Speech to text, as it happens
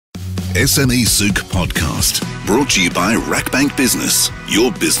SMEsouk Podcast, brought to you by RAKBank Business. Your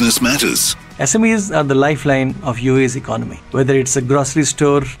business matters. SMEs are the lifeline of UAE's economy. Whether it's a grocery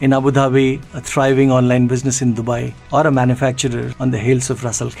store in Abu Dhabi, a thriving online business in Dubai, or a manufacturer on the hills of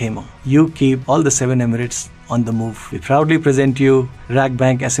Ras Al Khaimah, you keep all the 7 Emirates on the move. We proudly present you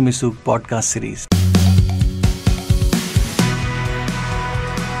RAKBank SMEsouk Podcast series.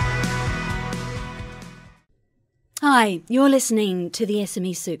 Hi, you're listening to the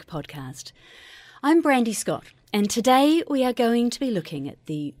SMEsouk Podcast. I'm Brandy Scott, and today we are going to be looking at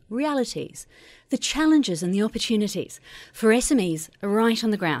the realities, the challenges and the opportunities for SMEs right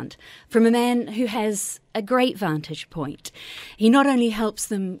on the ground from a man who has a great vantage point. He not only helps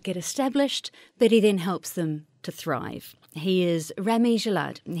them get established, but he then helps them to thrive. He is Ramy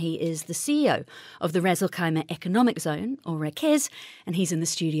Jallad, and he is the CEO of the Ras Al Khaimah Economic Zone, or RAKEZ, and he's in the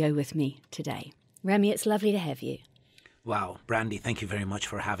studio with me today. Ramy, it's lovely to have you. Wow, Brandy, thank you very much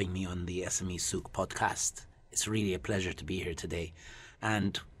for having me on the SMEsouk Podcast. It's really a pleasure to be here today.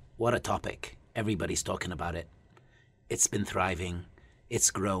 And what a topic. Everybody's talking about it. It's been thriving.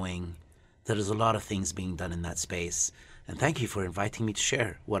 It's growing. There is a lot of things being done in that space. And thank you for inviting me to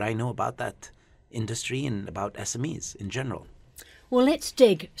share what I know about that industry and about SMEs in general. Well, let's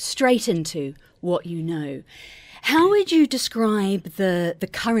dig straight into what you know. How would you describe the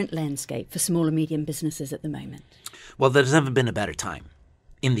current landscape for small and medium businesses at the moment? Well, there's never been a better time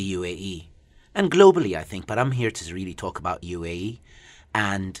in the UAE and globally, I think, but I'm here to really talk about UAE.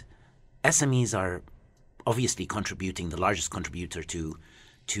 And SMEs are obviously contributing, the largest contributor to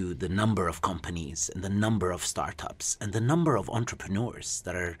the number of companies and the number of startups and the number of entrepreneurs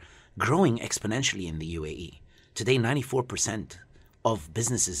that are growing exponentially in the UAE. Today, 94% of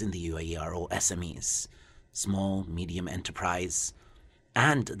businesses in the UAE are all SMEs, small, medium enterprise.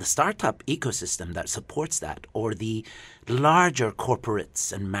 And the startup ecosystem that supports that, or the larger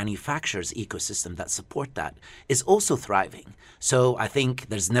corporates and manufacturers ecosystem that support that, is also thriving. So I think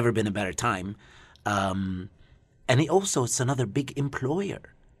there's never been a better time. And it's another big employer,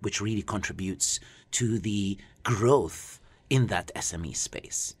 which really contributes to the growth in that SME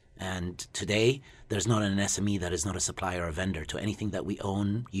space. And today, there's not an SME that is not a supplier or vendor to anything that we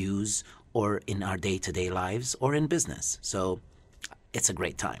own, use, or in our day-to-day lives, or in business. So it's a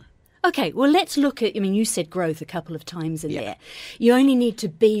great time. Okay, well, let's look at, you said growth a couple of times in there. You only need to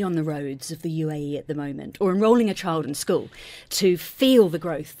be on the roads of the UAE at the moment or enrolling a child in school to feel the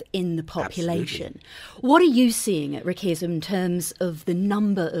growth in the population. Absolutely. What are you seeing at RAKEZ in terms of the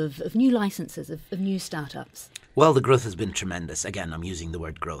number of new licenses, of new startups? Well, the growth has been tremendous. Again, I'm using the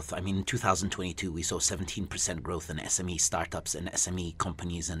word growth. In 2022, we saw 17% growth in SME startups and SME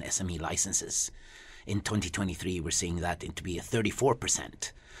companies and SME licenses. In 2023, we're seeing that to be a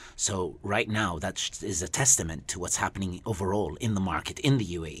 34%. So right now, that is a testament to what's happening overall in the market in the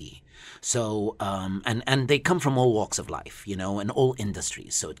UAE. So, and they come from all walks of life, and all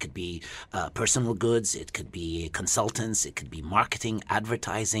industries. So it could be personal goods, it could be consultants, it could be marketing,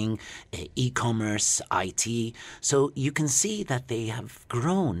 advertising, e-commerce, IT. So you can see that they have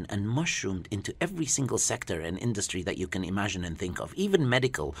grown and mushroomed into every single sector and industry that you can imagine and think of, even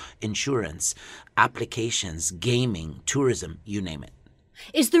medical, insurance, applications, gaming, tourism, you name it.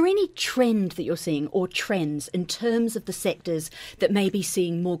 Is there any trend that you're seeing or trends in terms of the sectors that may be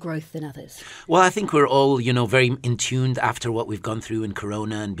seeing more growth than others? Well, I think we're all, very in tuned after what we've gone through in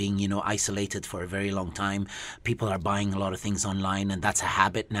Corona and being, isolated for a very long time. People are buying a lot of things online, and that's a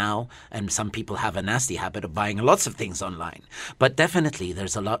habit now. And some people have a nasty habit of buying lots of things online. But definitely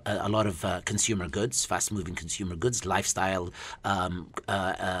there's a lot of consumer goods, fast-moving consumer goods, lifestyle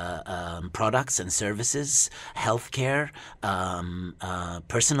products and services, healthcare,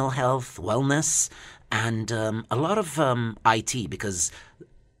 personal health, wellness, and a lot of IT, because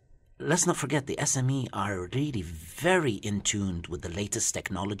let's not forget the SME are really very in tune with the latest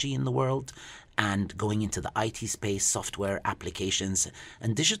technology in the world and going into the IT space, software applications,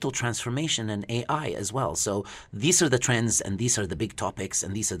 and digital transformation and AI as well. So these are the trends, and these are the big topics,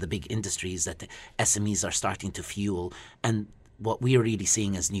 and these are the big industries that the SMEs are starting to fuel, and what we are really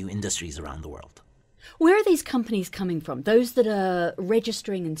seeing as new industries around the world. Where are these companies coming from? Those that are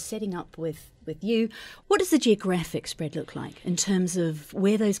registering and setting up with you, what does the geographic spread look like in terms of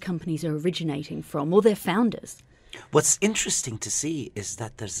where those companies are originating from or their founders? What's interesting to see is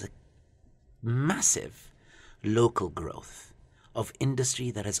that there's a massive local growth of industry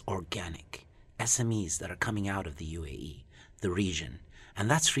that is organic, SMEs that are coming out of the UAE, the region, and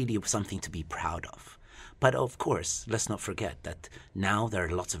that's really something to be proud of. But of course, let's not forget that now there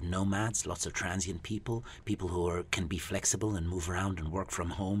are lots of nomads, lots of transient people who can be flexible and move around and work from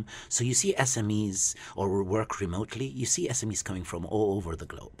home. So you see SMEs or work remotely. You see SMEs coming from all over the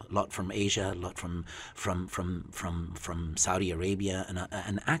globe. A lot from Asia, a lot from Saudi Arabia,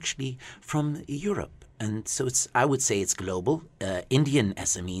 and actually from Europe. And so I would say it's global. Indian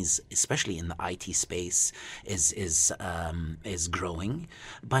SMEs, especially in the IT space, is growing.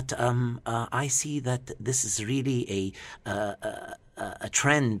 But I see that this is really a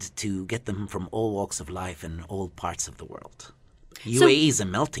trend to get them from all walks of life and all parts of the world. UAE is a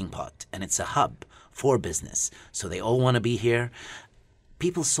melting pot, and it's a hub for business. So they all want to be here.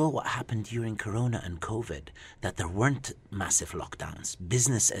 People saw what happened during Corona and COVID, that there weren't massive lockdowns.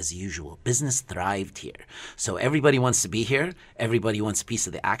 Business as usual. Business thrived here. So everybody wants to be here. Everybody wants a piece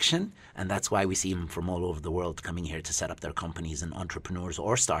of the action. And that's why we see them from all over the world coming here to set up their companies, and entrepreneurs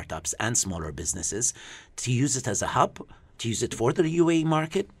or startups and smaller businesses to use it as a hub, to use it for the UAE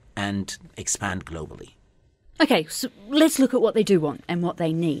market and expand globally. Okay, so let's look at what they do want and what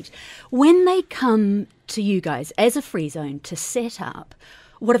they need. When they come to you guys as a free zone to set up,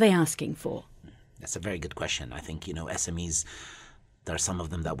 what are they asking for? That's a very good question. I think, SMEs, there are some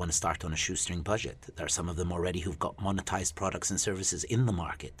of them that want to start on a shoestring budget. There are some of them already who've got monetized products and services in the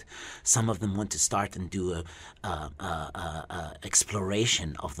market. Some of them want to start and do a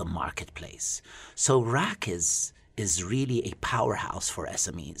exploration of the marketplace. So RAKEZ is really a powerhouse for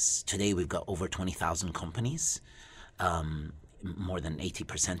SMEs. Today we've got over 20,000 companies. More than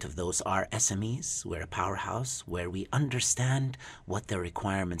 80% of those are SMEs. We're a powerhouse where we understand what their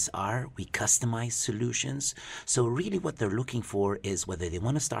requirements are. We customize solutions. So really what they're looking for is whether they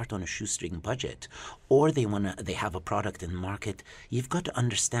want to start on a shoestring budget or they have a product in the market. You've got to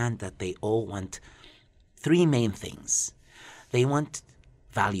understand that they all want three main things. They want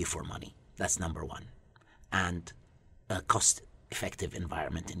value for money. That's number one. And a cost-effective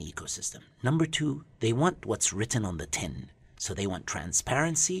environment and ecosystem. Number two, they want what's written on the tin. So they want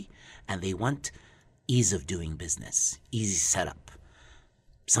transparency and they want ease of doing business, easy setup,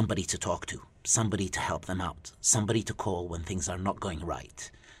 somebody to talk to, somebody to help them out, somebody to call when things are not going right.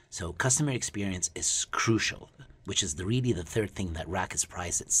 So customer experience is crucial, which is really the third thing that RAKEZ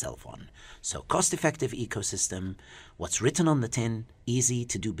prides itself on. So cost-effective ecosystem, what's written on the tin, easy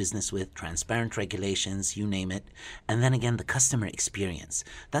to do business with, transparent regulations, you name it. And then again, the customer experience.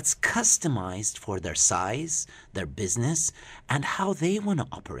 That's customized for their size, their business, and how they want to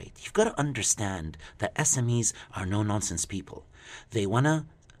operate. You've got to understand that SMEs are no-nonsense people. They want to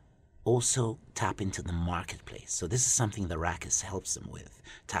also tap into the marketplace. So this is something that RAKEZ helps them with,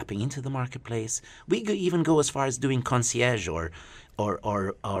 tapping into the marketplace. We even go as far as doing concierge or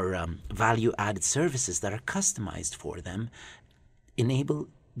value-added services that are customized for them, enable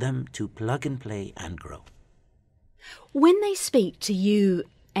them to plug and play and grow. When they speak to you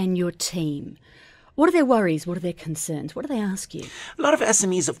and your team, what are their worries? What are their concerns? What do they ask you? A lot of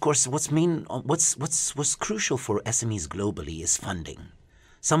SMEs, of course, what's crucial for SMEs globally is funding.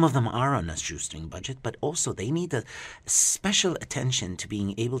 Some of them are on a shoestring budget, but also they need a special attention to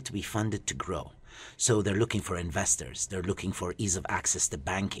being able to be funded to grow. So they're looking for investors. They're looking for ease of access to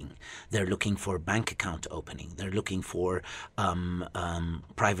banking. They're looking for bank account opening. They're looking for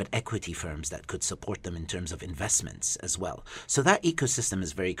private equity firms that could support them in terms of investments as well. So that ecosystem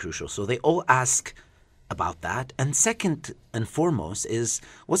is very crucial. So they all ask about that. And second and foremost is,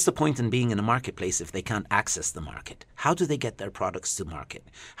 what's the point in being in a marketplace if they can't access the market? How do they get their products to market?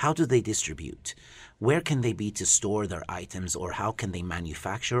 How do they distribute? Where can they be to store their items, or how can they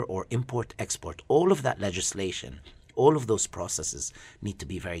manufacture or import, export? All of that legislation, all of those processes need to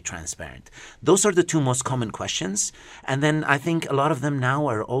be very transparent. Those are the two most common questions. And then I think a lot of them now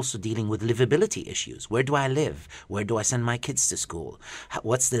are also dealing with livability issues. Where do I live? Where do I send my kids to school?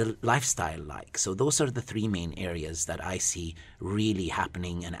 What's the lifestyle like? So those are the three main areas that I see really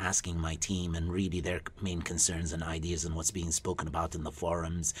happening and asking my team, and really their main concerns and ideas and what's being spoken about in the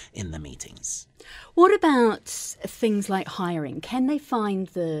forums, in the meetings. What about things like hiring? Can they find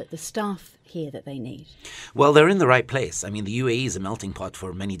the staff here that they need? Well, they're in the right place. I mean, the UAE is a melting pot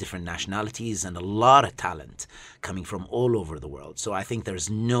for many different nationalities and a lot of talent coming from all over the world. So I think there's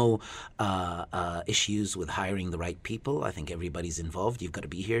no issues with hiring the right people. I think everybody's involved. You've got to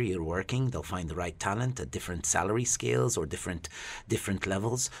be here. You're working. They'll find the right talent at different salary scales or different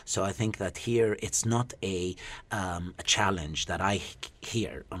levels. So I think that here it's not a challenge that I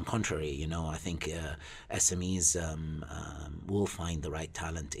hear. On contrary, I think SMEs will find the right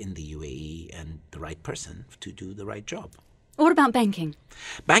talent in the UAE and the right person to do the right job. What about banking?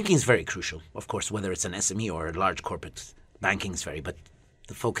 Banking is very crucial. Of course, whether it's an SME or a large corporate, banking is but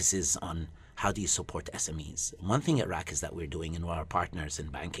the focus is on how do you support SMEs? One thing at RAKEZ that we're doing, and our partners in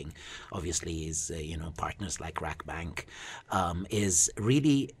banking, obviously, is partners like RAKBank, is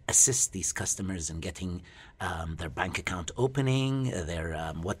really assist these customers in getting their bank account opening, their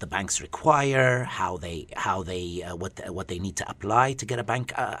what the banks require, what they need to apply to get a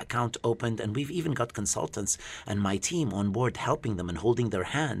bank account opened, and we've even got consultants and my team on board helping them and holding their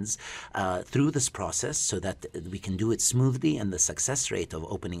hands through this process so that we can do it smoothly, and the success rate of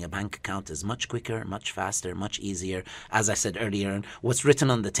opening a bank account is much quicker, much faster, much easier. As I said earlier, what's written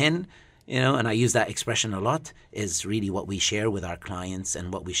on the tin, and I use that expression a lot, is really what we share with our clients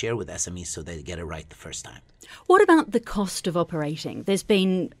and what we share with SMEs so they get it right the first time. What about the cost of operating? There's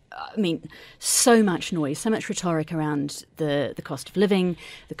been, so much noise, so much rhetoric around the cost of living,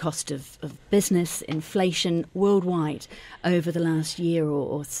 the cost of business, inflation worldwide over the last year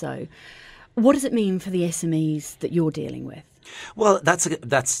or so. What does it mean for the SMEs that you're dealing with? Well, that's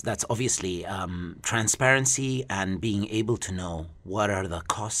obviously transparency and being able to know what are the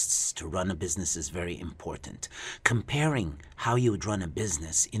costs to run a business is very important. Comparing how you would run a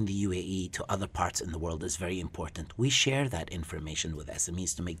business in the UAE to other parts in the world is very important. We share that information with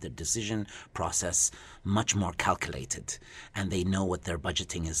SMEs to make their decision process much more calculated, and they know what their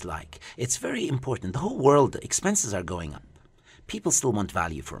budgeting is like. It's very important. The whole world, expenses are going up. People still want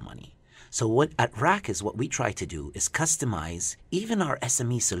value for money. So at RAKEZ, what we try to do is customize even our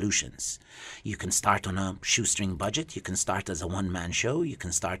SME solutions. You can start on a shoestring budget. You can start as a one-man show. You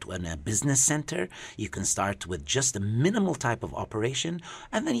can start in a business center. You can start with just a minimal type of operation.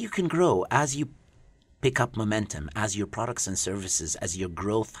 And then you can grow as you pick up momentum, as your products and services, as your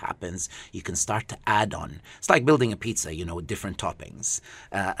growth happens, you can start to add on. It's like building a pizza, with different toppings.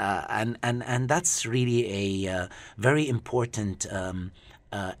 And that's really a very important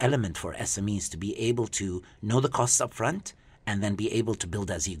element for SMEs to be able to know the costs up front and then be able to build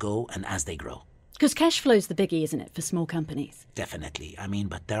as you go and as they grow. Because cash flow is the biggie, isn't it, for small companies? Definitely.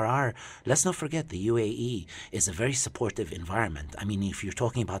 But let's not forget, the UAE is a very supportive environment. If you're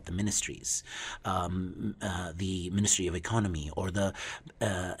talking about the ministries, the Ministry of Economy or the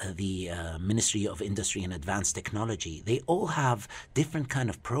Ministry of Industry and Advanced Technology, they all have different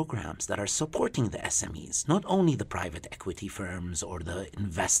kind of programs that are supporting the SMEs, not only the private equity firms or the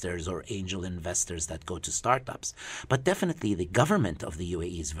investors or angel investors that go to startups, but definitely the government of the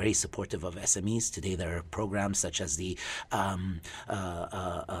UAE is very supportive of SMEs. Today there are programs such as the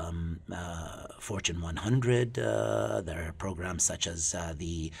Fortune 100. There are programs such as there are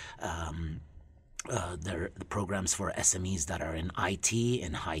the programs for SMEs that are in IT,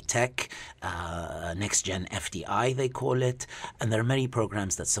 in high tech, next gen FDI they call it, and there are many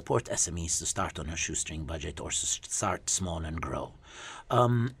programs that support SMEs to start on a shoestring budget or to start small and grow.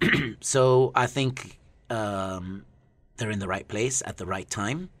 So I think they're in the right place at the right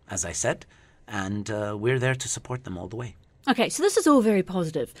time, as I said. And we're there to support them all the way. Okay, so this is all very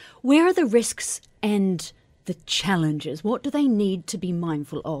positive. Where are the risks and the challenges? What do they need to be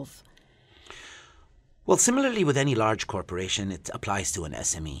mindful of? Well, similarly with any large corporation, it applies to an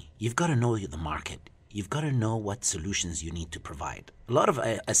SME. You've got to know the market. You've got to know what solutions you need to provide. A lot of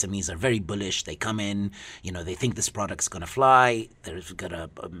SMEs are very bullish. They come in, they think this product's going to fly.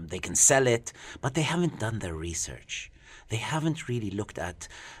 They can sell it, but they haven't done their research. They haven't really looked at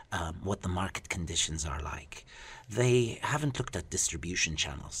what the market conditions are like. They haven't looked at distribution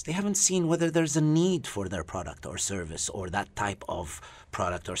channels. They haven't seen whether there's a need for their product or service or that type of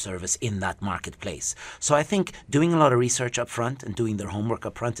product or service in that marketplace. So I think doing a lot of research up front and doing their homework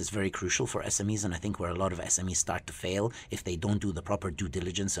up front is very crucial for SMEs, and I think where a lot of SMEs start to fail if they don't do the proper due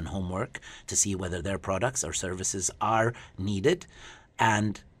diligence and homework to see whether their products or services are needed.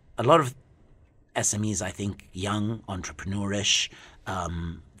 And a lot of SMEs, I think, young, entrepreneurish,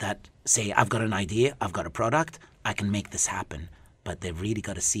 that say, I've got an idea, I've got a product, I can make this happen. But they've really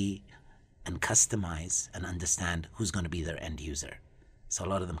got to see and customize and understand who's going to be their end user. So a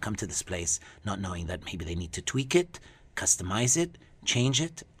lot of them come to this place not knowing that maybe they need to tweak it, customize it, change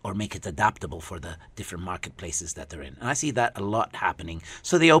it, or make it adaptable for the different marketplaces that they're in. And I see that a lot happening.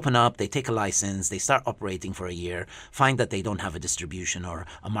 So they open up, they take a license, they start operating for a year, find that they don't have a distribution or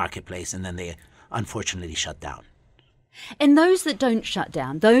a marketplace, and then they unfortunately shut down. And those that don't shut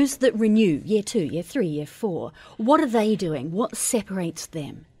down, those that renew year 2, year 3, year 4, what are they doing? What separates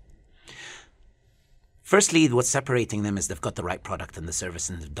them? Firstly, what's separating them is they've got the right product and the service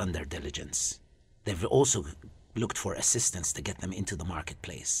and they've done their diligence. They've also looked for assistance to get them into the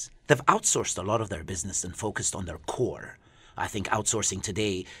marketplace. They've outsourced a lot of their business and focused on their core, I think outsourcing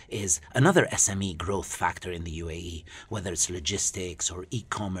today is another SME growth factor in the UAE, whether it's logistics or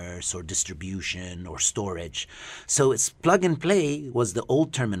e-commerce or distribution or storage. So it's plug and play was the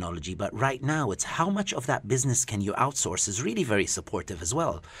old terminology, but right now it's how much of that business can you outsource is really very supportive as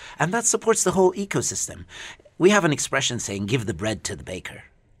well. And that supports the whole ecosystem. We have an expression saying, give the bread to the baker.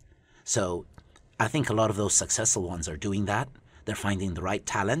 So I think a lot of those successful ones are doing that. They're finding the right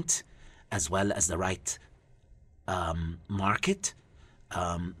talent as well as the right market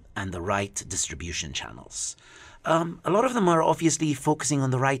and the right distribution channels. A lot of them are obviously focusing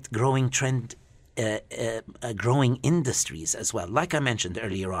on the right growing trend, growing industries as well. Like I mentioned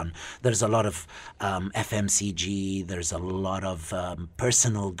earlier on, there's a lot of FMCG, there's a lot of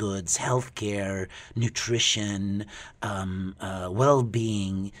personal goods, healthcare, nutrition,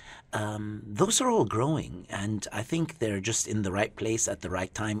 well-being. Those are all growing, and I think they're just in the right place at the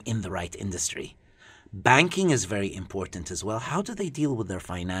right time in the right industry. Banking is very important as well. How do they deal with their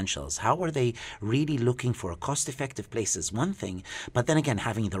financials? How are they really looking for a cost-effective place is one thing, but then again,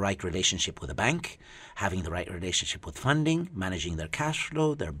 having the right relationship with a bank, having the right relationship with funding, managing their cash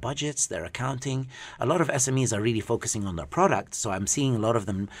flow, their budgets, their accounting. A lot of SMEs are really focusing on their product, so I'm seeing a lot of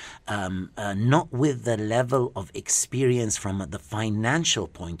them not with the level of experience from the financial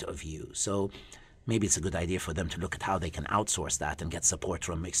point of view. So maybe it's a good idea for them to look at how they can outsource that and get support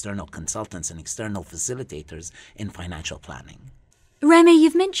from external consultants and external facilitators in financial planning. Ramy,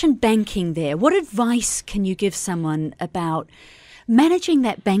 you've mentioned banking there. What advice can you give someone about managing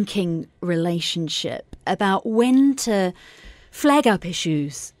that banking relationship, about when to flag up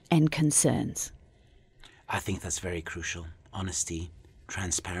issues and concerns? I think that's very crucial. Honesty,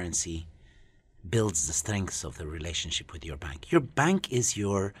 transparency builds the strengths of the relationship with your bank. Your bank is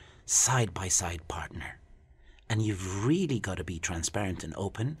your side-by-side partner, and you've really got to be transparent and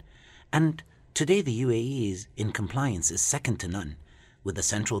open. And today the UAE is in compliance is second to none with the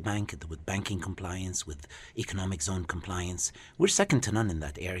central bank, with banking compliance, with economic zone compliance. We're second to none in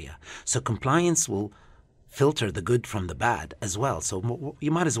that area. So compliance will filter the good from the bad as well. So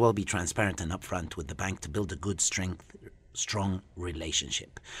you might as well be transparent and upfront with the bank to build a good strong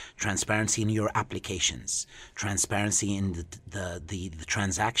relationship. Transparency in your applications, transparency in the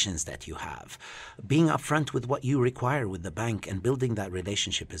transactions that you have, being upfront with what you require with the bank, and building that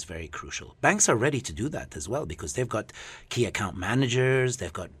relationship is very crucial. Banks are ready to do that as well because they've got key account managers,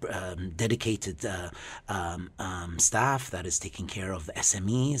 they've got dedicated staff that is taking care of the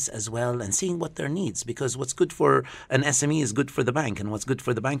SMEs as well and seeing what their needs, because what's good for an SME is good for the bank, and what's good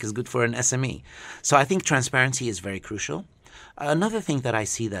for the bank is good for an SME. So I think transparency is very crucial. Another thing that I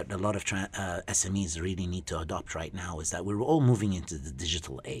see that a lot of SMEs really need to adopt right now is that we're all moving into the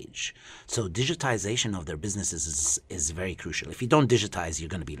digital age. So digitization of their businesses is very crucial. If you don't digitize, you're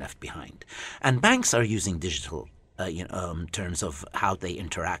going to be left behind. And banks are using digital terms of how they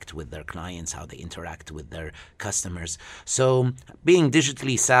interact with their clients, how they interact with their customers. So being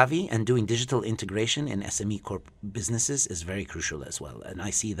digitally savvy and doing digital integration in SME corp businesses is very crucial as well. And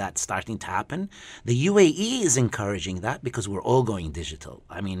I see that starting to happen. The UAE is encouraging that because we're all going digital.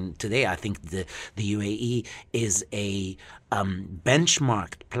 I mean, today I think the UAE is a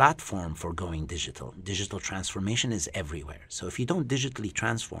benchmarked platform for going digital. Digital transformation is everywhere. So if you don't digitally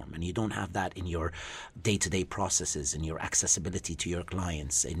transform and you don't have that in your day-to-day processes, in your accessibility to your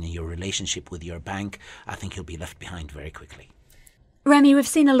clients, in your relationship with your bank, I think you'll be left behind very quickly. Ramy, we've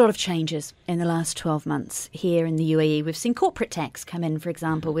seen a lot of changes in the last 12 months here in the UAE. We've seen corporate tax come in, for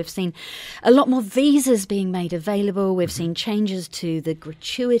example. We've seen a lot more visas being made available. We've seen changes to the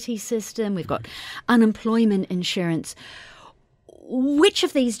gratuity system. We've got unemployment insurance. Which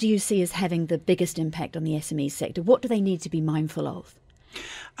of these do you see as having the biggest impact on the SME sector? What do they need to be mindful of?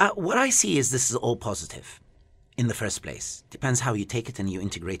 What I see is this is all positive in the first place. Depends how you take it and you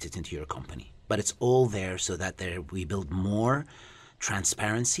integrate it into your company. But it's all there so that we build more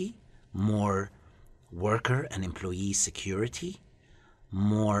transparency, more worker and employee security,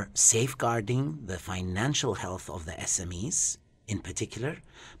 more safeguarding the financial health of the SMEs in particular.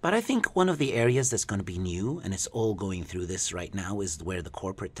 But I think one of the areas that's going to be new, and it's all going through this right now, is where the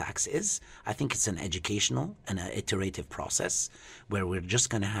corporate tax is. I think it's an educational and an iterative process where we're just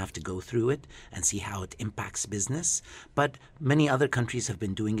going to have to go through it and see how it impacts business. But many other countries have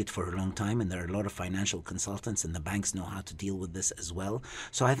been doing it for a long time, and there are a lot of financial consultants and the banks know how to deal with this as well.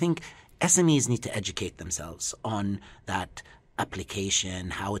 So I think SMEs need to educate themselves on that application,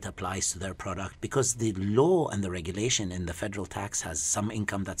 how it applies to their product, because the law and the regulation in the federal tax has some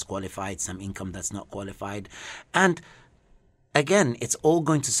income that's qualified, some income that's not qualified. And again, it's all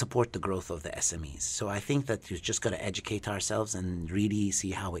going to support the growth of the SMEs. So I think that you've just got to educate ourselves and really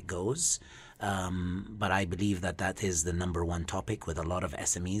see how it goes. But I believe that is the number one topic with a lot of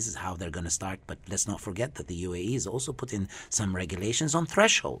SMEs, is how they're going to start. But let's not forget that the UAE has also put in some regulations on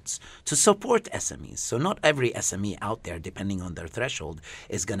thresholds to support SMEs. So not every SME out there, depending on their threshold,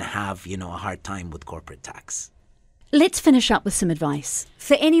 is going to have, a hard time with corporate tax. Let's finish up with some advice.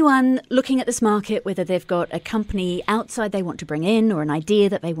 For anyone looking at this market, whether they've got a company outside they want to bring in or an idea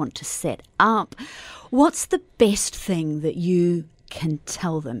that they want to set up, what's the best thing that you can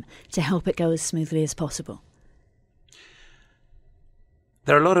tell them to help it go as smoothly as possible?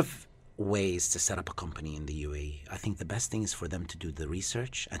 There are a lot of ways to set up a company in the UAE. I think the best thing is for them to do the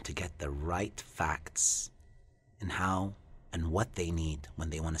research and to get the right facts in how and what they need when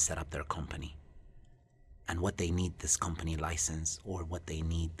they want to set up their company, and what they need this company license, or what they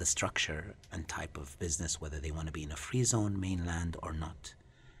need the structure and type of business, whether they want to be in a free zone, mainland or not.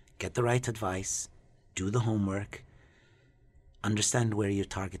 Get the right advice, do the homework, understand where your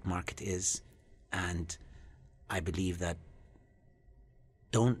target market is, and I believe that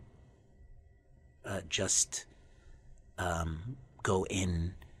don't just go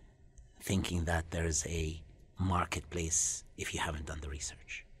in thinking that there's a marketplace if you haven't done the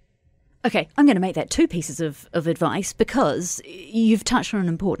research. Okay, I'm going to make that two pieces of advice, because you've touched on an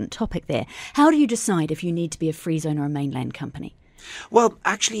important topic there. How do you decide if you need to be a free zone or a mainland company? Well,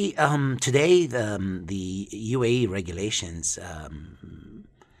 actually, today the UAE regulations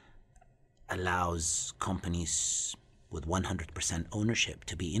allows companies with 100% ownership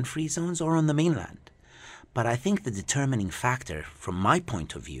to be in free zones or on the mainland. But I think the determining factor, from my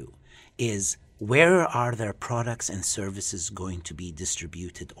point of view, is where are their products and services going to be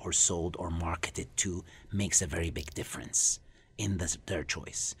distributed or sold or marketed to makes a very big difference in their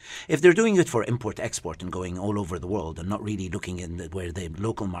choice. If they're doing it for import-export and going all over the world and not really looking in where the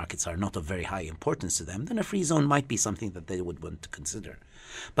local markets are not of very high importance to them, then a free zone might be something that they would want to consider.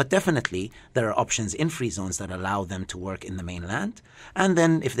 But definitely there are options in free zones that allow them to work in the mainland. And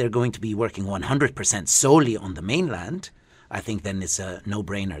then if they're going to be working 100% solely on the mainland, I think then it's a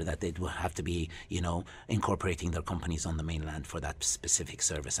no-brainer that they will have to be, incorporating their companies on the mainland for that specific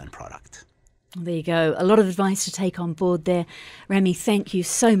service and product. There you go. A lot of advice to take on board there. Ramy, thank you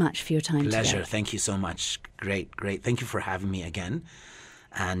so much for your time today. Pleasure. Thank you so much. Great. Thank you for having me again.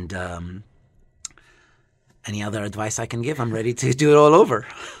 And any other advice I can give, I'm ready to do it all over.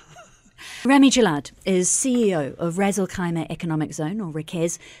 Ramy Jallad is CEO of Ras Al Khaimah Economic Zone, or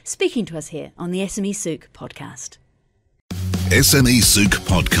RAKEZ, speaking to us here on the SMEsouk Podcast. SMEsouk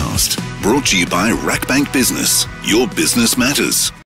Podcast, brought to you by RAKBank Business. Your business matters.